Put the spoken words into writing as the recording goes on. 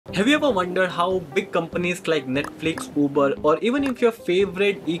Have you ever wondered how big companies like Netflix, Uber, or even if your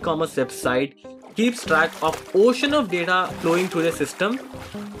favorite e-commerce website keeps track of ocean of data flowing through the system?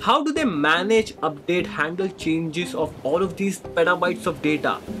 How do they manage, update, handle changes of all of these petabytes of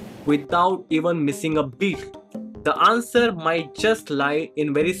data without even missing a beat? The answer might just lie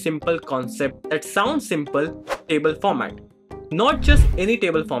in very simple concept that sounds simple: table format. Not just any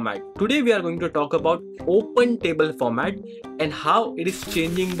table format. Today we are going to talk about open table format and how it is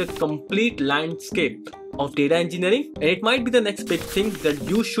changing the complete landscape of data engineering, and it might be the next big thing that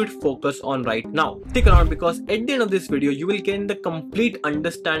you should focus on right now. Stick around because at the end of this video you will gain the complete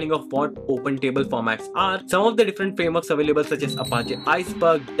understanding of what open table formats are, some of the different frameworks available such as Apache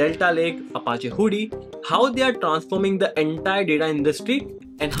Iceberg, Delta Lake, Apache Hudi, how they are transforming the entire data industry,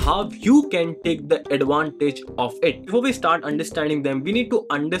 and how you can take the advantage of it. Before we start understanding them, we need to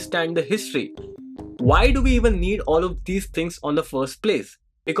understand the history. Why do we even need all of these things on the first place?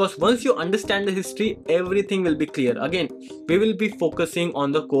 Because once you understand the history, everything will be clear. Again, we will be focusing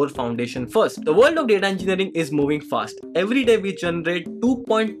on the core foundation first. The world of data engineering is moving fast. Every day we generate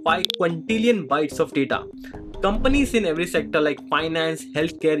 2.5 quintillion bytes of data. Companies in every sector like finance,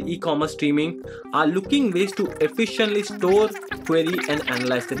 healthcare, e-commerce, streaming are looking ways to efficiently store, query and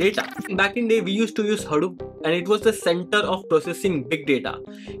analyze the data. Back in the day, we used to use Hadoop and it was the center of processing big data.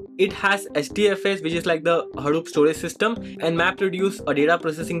 It has HDFS, which is like the Hadoop storage system, and MapReduce, a data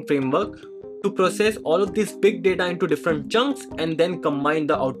processing framework to process all of this big data into different chunks and then combine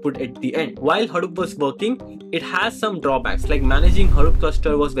the output at the end. While Hadoop was working, it has some drawbacks, like managing Hadoop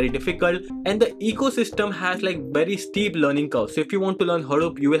cluster was very difficult and the ecosystem has like very steep learning curve. So if you want to learn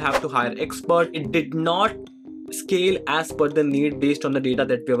Hadoop, you will have to hire expert. It did not scale as per the need based on the data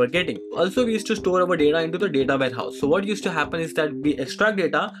that we were getting. Also, we used to store our data into the data warehouse. So what used to happen is that we extract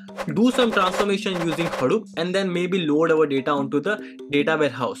data, do some transformation using Hadoop, and then maybe load our data onto the data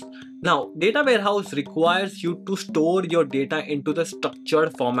warehouse. Now, data warehouse requires you to store your data into the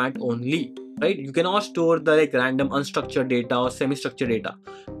structured format only, right? You cannot store the like random unstructured data or semi-structured data.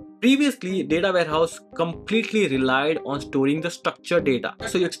 Previously, data warehouse completely relied on storing the structured data.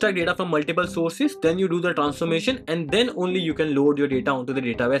 So you extract data from multiple sources, then you do the transformation, and then only you can load your data onto the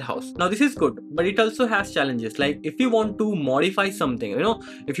data warehouse. Now this is good, but it also has challenges. Like if you want to modify something,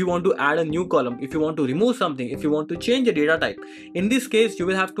 if you want to add a new column, if you want to remove something, if you want to change a data type, in this case you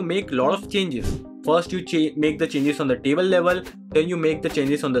will have to make a lot of changes. First you make the changes on the table level, then you make the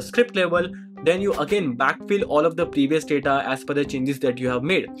changes on the script level, then you again backfill all of the previous data as per the changes that you have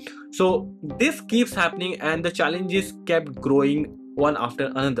made. So this keeps happening and the challenges kept growing one after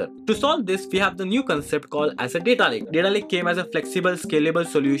another. To solve this, we have the new concept called as a data lake. Data lake came as a flexible, scalable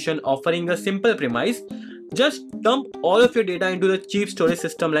solution offering a simple premise. Just dump all of your data into the cheap storage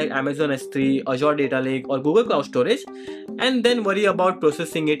system like Amazon S3, Azure Data Lake or Google Cloud Storage, and then worry about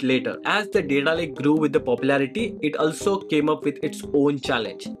processing it later. As the data lake grew with the popularity, it also came up with its own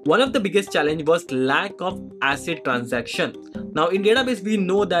challenge. One of the biggest challenge was lack of ACID transaction. Now in database, we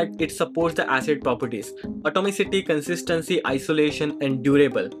know that it supports the ACID properties: atomicity, consistency, isolation and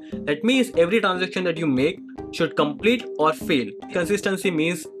durable. That means every transaction that you make should complete or fail. Consistency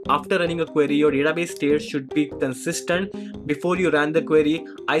means after running a query, your database state should be consistent before you run the query.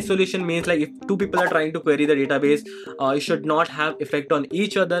 Isolation means like if two people are trying to query the database, it should not have effect on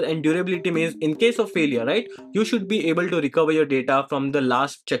each other. And durability means in case of failure, right, you should be able to recover your data from the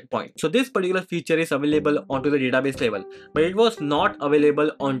last checkpoint. So this particular feature is available onto the database level, but it was not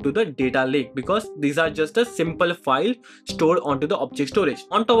available onto the data lake because these are just a simple file stored onto the object storage.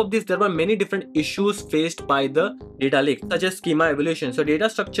 On top of this, there were many different issues faced by the data lake, such as schema evolution. So data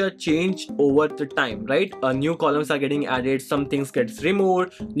structure changed over the time, right? New columns are getting added, some things gets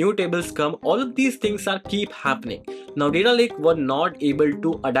removed, new tables come. All of these things are keep happening. Now data lake were not able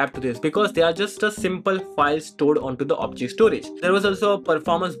to adapt to this because they are just a simple file stored onto the object storage. There was also a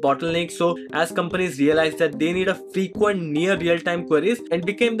performance bottleneck. So as companies realized that they need a frequent near real-time queries, it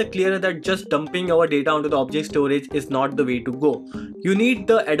became the clearer that just dumping our data onto the object storage is not the way to go. You need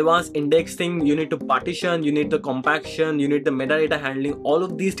the advanced indexing, you need to partition, you need the compaction, you need the metadata handling, all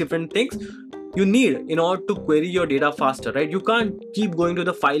of these different things you need in order to query your data faster, right? You can't keep going to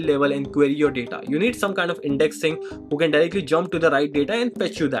the file level and query your data. You need some kind of indexing who can directly jump to the right data and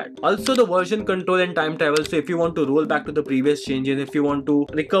fetch you that. Also the version control and time travel. So if you want to roll back to the previous changes, if you want to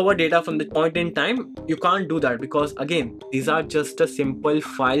recover data from the point in time, you can't do that because again, these are just a simple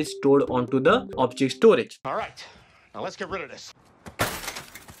file stored onto the object storage. All right, now let's get rid of this.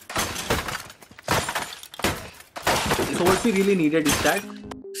 So what we really needed is that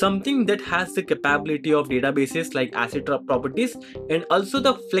something that has the capability of databases like ACID properties and also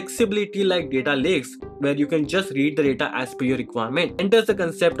the flexibility like data lakes where you can just read the data as per your requirement. Enters the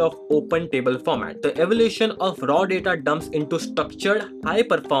concept of open table format. The evolution of raw data dumps into structured, high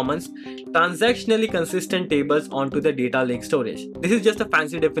performance, transactionally consistent tables onto the data lake storage. This is just a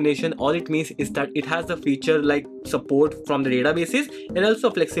fancy definition. All it means is that it has a feature like support from the databases and also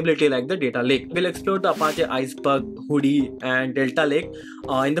flexibility like the data lake. We'll explore the Apache Iceberg, Hudi and Delta Lake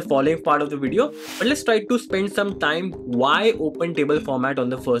in the following part of the video, but let's try to spend some time why open table format on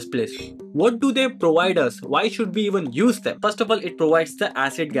the first place. What do they provide us? Why should we even use them? First of all, it provides the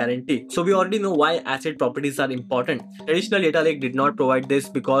asset guarantee. So we already know why asset properties are important. Traditional data lake did not provide this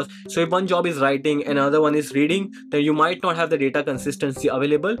because if one job is writing and another one is reading, then you might not have the data consistency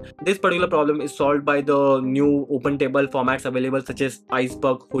available. This particular problem is solved by the new open table formats available such as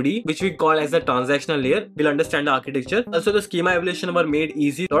Iceberg, Hudi, which we call as the transactional layer. We'll understand the architecture. Also, the schema evaluation were made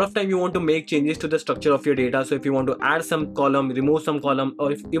easy. A lot of time you want to make changes to the structure of your data. So if you want to add some column, remove some column,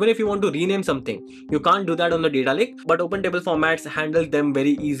 or even if you want to rename something, you can't do that on the data lake, but open table formats handle them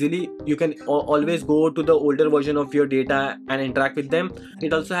very easily. You can always go to the older version of your data and interact with them.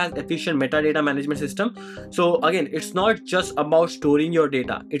 It also has efficient metadata management system. So again, it's not just about storing your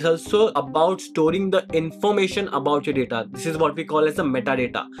data, it's also about storing the information about your data. This is what we call as a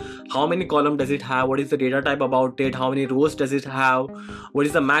metadata. How many columns does it have? What is the data type about it? How many rows does it have? What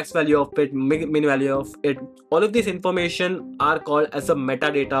is the max value of it, min value of it? All of this information are called as a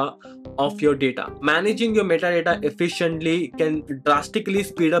metadata of your data. Managing your metadata efficiently can drastically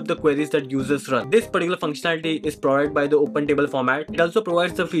speed up the queries that users run. This particular functionality is provided by the open table format. It also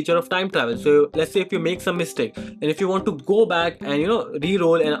provides the feature of time travel. So let's say if you make some mistake and if you want to go back and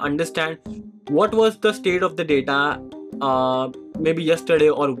re-roll and understand what was the state of the data maybe yesterday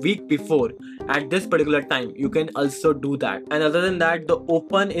or week before at this particular time, you can also do that. And other than that, the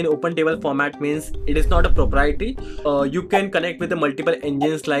open table format means it is not a proprietary. You can connect with the multiple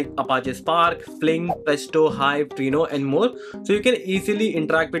engines like Apache Spark, Flink, Presto, Hive, Trino and more. So you can easily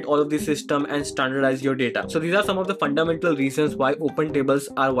interact with all of these systems and standardize your data. So these are some of the fundamental reasons why open tables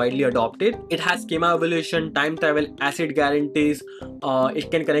are widely adopted. It has schema evaluation, time travel, asset guarantees. It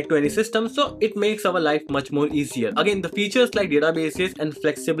can connect to any system, so it makes our life much more easier. Again, the features like databases and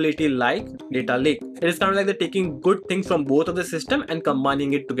flexibility like data lake. It is kind of like the taking good things from both of the system and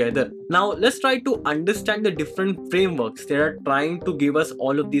combining it together. Now let's try to understand the different frameworks that are trying to give us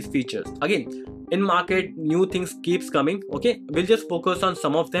all of these features. Again, in market, new things keeps coming. Okay, we'll just focus on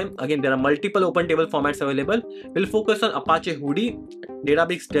some of them. Again, there are multiple open table formats available. We'll focus on Apache Hudi,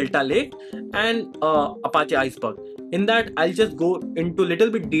 Databricks Delta Lake and Apache Iceberg. In that, I'll just go into little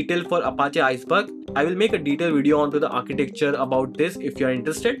bit detail for Apache Iceberg. I will make a detailed video onto the architecture about this if you're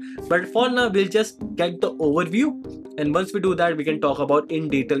interested. But for now, we'll just get the overview. And once we do that, we can talk about in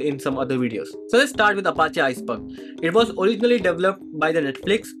detail in some other videos. So let's start with Apache Iceberg. It was originally developed by the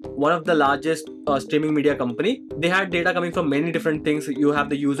Netflix, one of the largest streaming media company. They had data coming from many different things. You have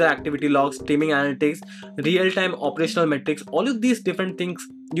the user activity logs, streaming analytics, real-time operational metrics, all of these different things.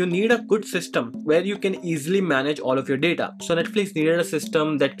 You need a good system where you can easily manage all of your data. So Netflix needed a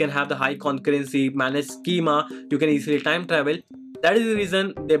system that can have the high concurrency, manage schema, you can easily time travel. That is the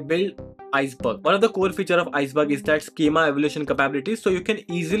reason they built Iceberg. One of the core features of Iceberg is that schema evaluation capability, so you can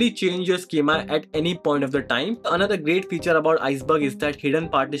easily change your schema at any point of the time. Another great feature about Iceberg is that hidden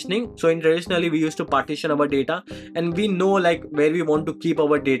partitioning. So traditionally we used to partition our data and we know like where we want to keep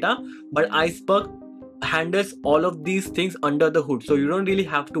our data, but Iceberg handles all of these things under the hood, so you don't really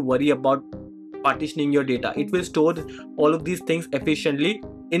have to worry about partitioning your data. It will store all of these things efficiently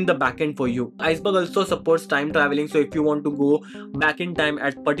in the backend for you. Iceberg also supports time traveling, so if you want to go back in time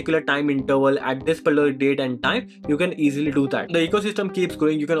at particular time interval at this particular date and time, you can easily do that. The ecosystem keeps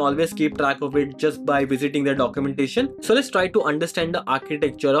growing. You can always keep track of it just by visiting their documentation. So let's try to understand the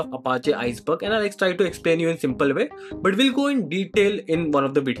architecture of Apache Iceberg, and I'll try to explain you in simple way, but we'll go in detail in one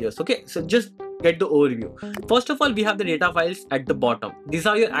of the videos. Okay, so just get the overview. First of all, we have the data files at the bottom. These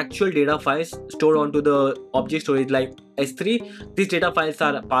are your actual data files stored onto the object storage like S3. These data files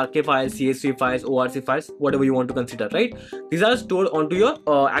are Parquet files, CSV files, ORC files, whatever you want to consider, right? These are stored onto your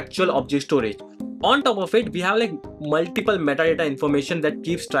actual object storage. On top of it, we have like multiple metadata information that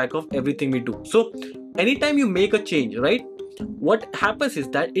keeps track of everything we do. So anytime you make a change, right, what happens is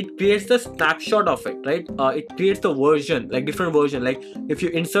that it creates the snapshot of it, right? It creates the version, like different version. Like if you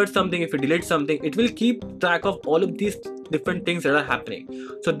insert something, if you delete something, it will keep track of all of these different things that are happening.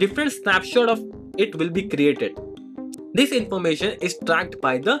 So different snapshot of it will be created. This information is tracked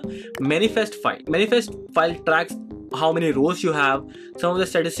by the manifest file. Manifest file tracks how many rows you have, some of the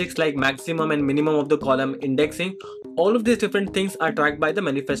statistics like maximum and minimum of the column indexing. All of these different things are tracked by the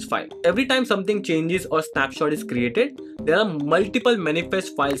manifest file. Every time something changes or snapshot is created, there are multiple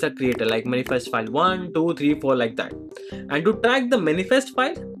manifest files are created, like manifest file 1, 2, 3, 4, like that. And to track the manifest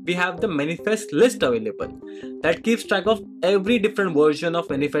file, we have the manifest list available that keeps track of every different version of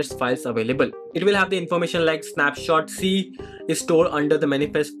manifest files available. It will have the information like snapshot C is stored under the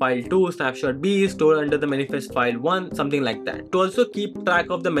manifest file 2, snapshot B is stored under the manifest file 1, something like that. To also keep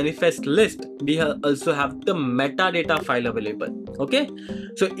track of the manifest list, we also have the metadata file available. Okay,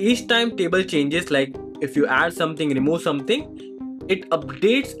 so each time table changes, like if you add something, remove something, it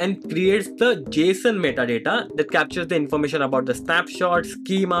updates and creates the JSON metadata that captures the information about the snapshot,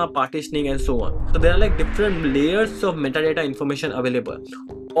 schema, partitioning, and so on. So there are like different layers of metadata information available.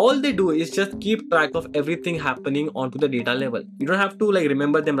 All they do is just keep track of everything happening onto the data level. You don't have to like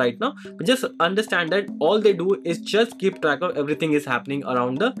remember them right now, but just understand that all they do is just keep track of everything is happening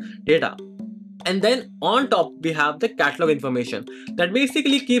around the data. And then on top we have the catalog information that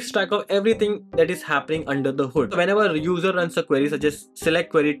basically keeps track of everything that is happening under the hood. So whenever a user runs a query such as select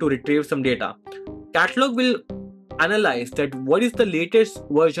query to retrieve some data, catalog will analyze that what is the latest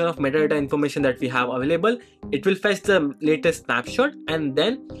version of metadata information that we have available. It will fetch the latest snapshot and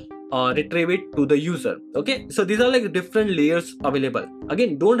then retrieve it to the user. Okay, so these are like different layers available.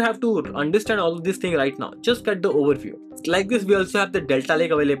 Again, don't have to understand all of this thing right now, just get the overview. Like this, we also have the Delta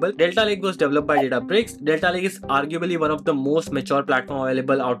Lake available. Delta Lake was developed by Databricks. Delta Lake is arguably one of the most mature platform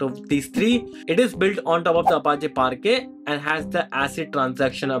available out of these three. It is built on top of the Apache Parquet and has the ACID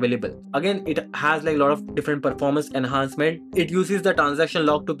transaction available. Again, it has like a lot of different performance enhancement. It uses the transaction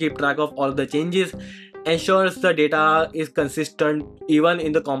log to keep track of all of the changes, ensures the data is consistent even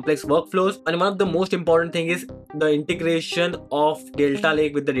in the complex workflows. And one of the most important thing is the integration of Delta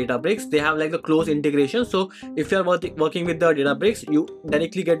Lake with the Databricks. They have like a close integration, so if you are working with the Databricks, you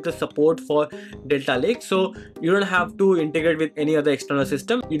directly get the support for Delta Lake, so you don't have to integrate with any other external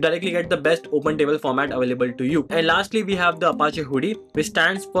system. You directly get the best open table format available to you. And lastly, we have the Apache Hudi, which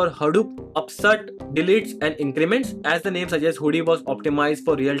stands for Hadoop Upsert, Deletes, and Increments. As the name suggests, Hudi was optimized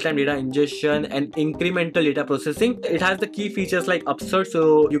for real-time data ingestion and incremental data processing. It has the key features like upsert,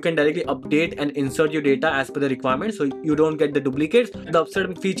 so you can directly update and insert your data as per the requirement, so you don't get the duplicates. The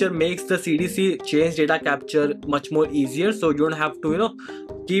upsert feature makes the CDC change data capture much more easier, so you don't have to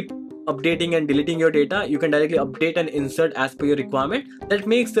keep updating and deleting your data. You can directly update and insert as per your requirement. That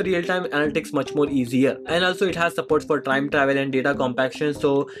makes the real-time analytics much more easier. And also it has support for time travel and data compaction,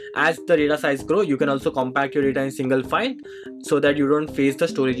 so as the data size grow, you can also compact your data in single file so that you don't face the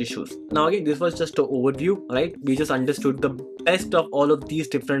storage issues. Now again, this was just an overview, right? We just understood the best of all of these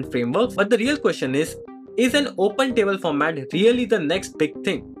different frameworks, but the real question is an open table format really the next big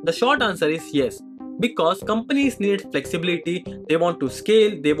thing? The short answer is yes, because companies need flexibility, they want to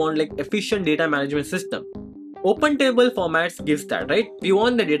scale, they want like efficient data management system. Open table formats gives that, right? We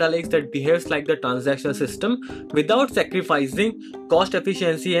want the data lakes that behaves like the transactional system without sacrificing cost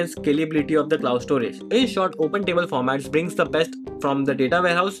efficiency and scalability of the cloud storage. In short, open table formats brings the best from the data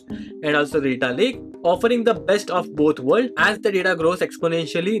warehouse and also the data lake, offering the best of both worlds. As the data grows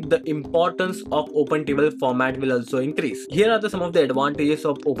exponentially, the importance of open table format will also increase. Here are some of the advantages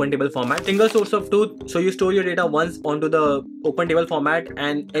of open table format. Single source of truth, so you store your data once onto the open table format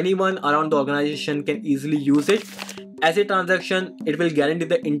and anyone around the organization can easily use it. As a transaction, it will guarantee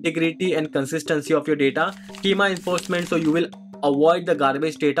the integrity and consistency of your data. Schema enforcement, so you will avoid the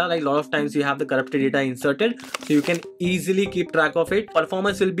garbage data, like a lot of times you have the corrupted data inserted, so you can easily keep track of it.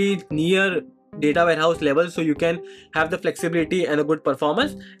 Performance will be near data warehouse level, so you can have the flexibility and a good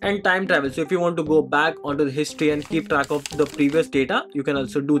performance. And time travel, so if you want to go back onto the history and keep track of the previous data, you can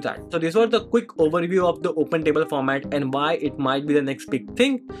also do that. So this was the quick overview of the open table format and why it might be the next big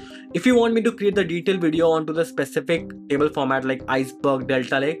thing. If you want me to create the detailed video onto the specific table format like Iceberg,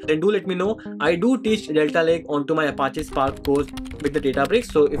 Delta Lake, then do let me know. I do teach Delta Lake onto my Apache Spark course with the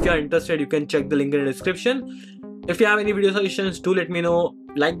Databricks, so if you are interested, you can check the link in the description. If you have any video suggestions, do let me know.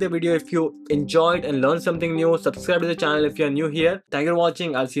 Like the video if you enjoyed and learned something new. Subscribe to the channel if you are new here. Thank you for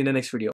watching. I'll see you in the next video.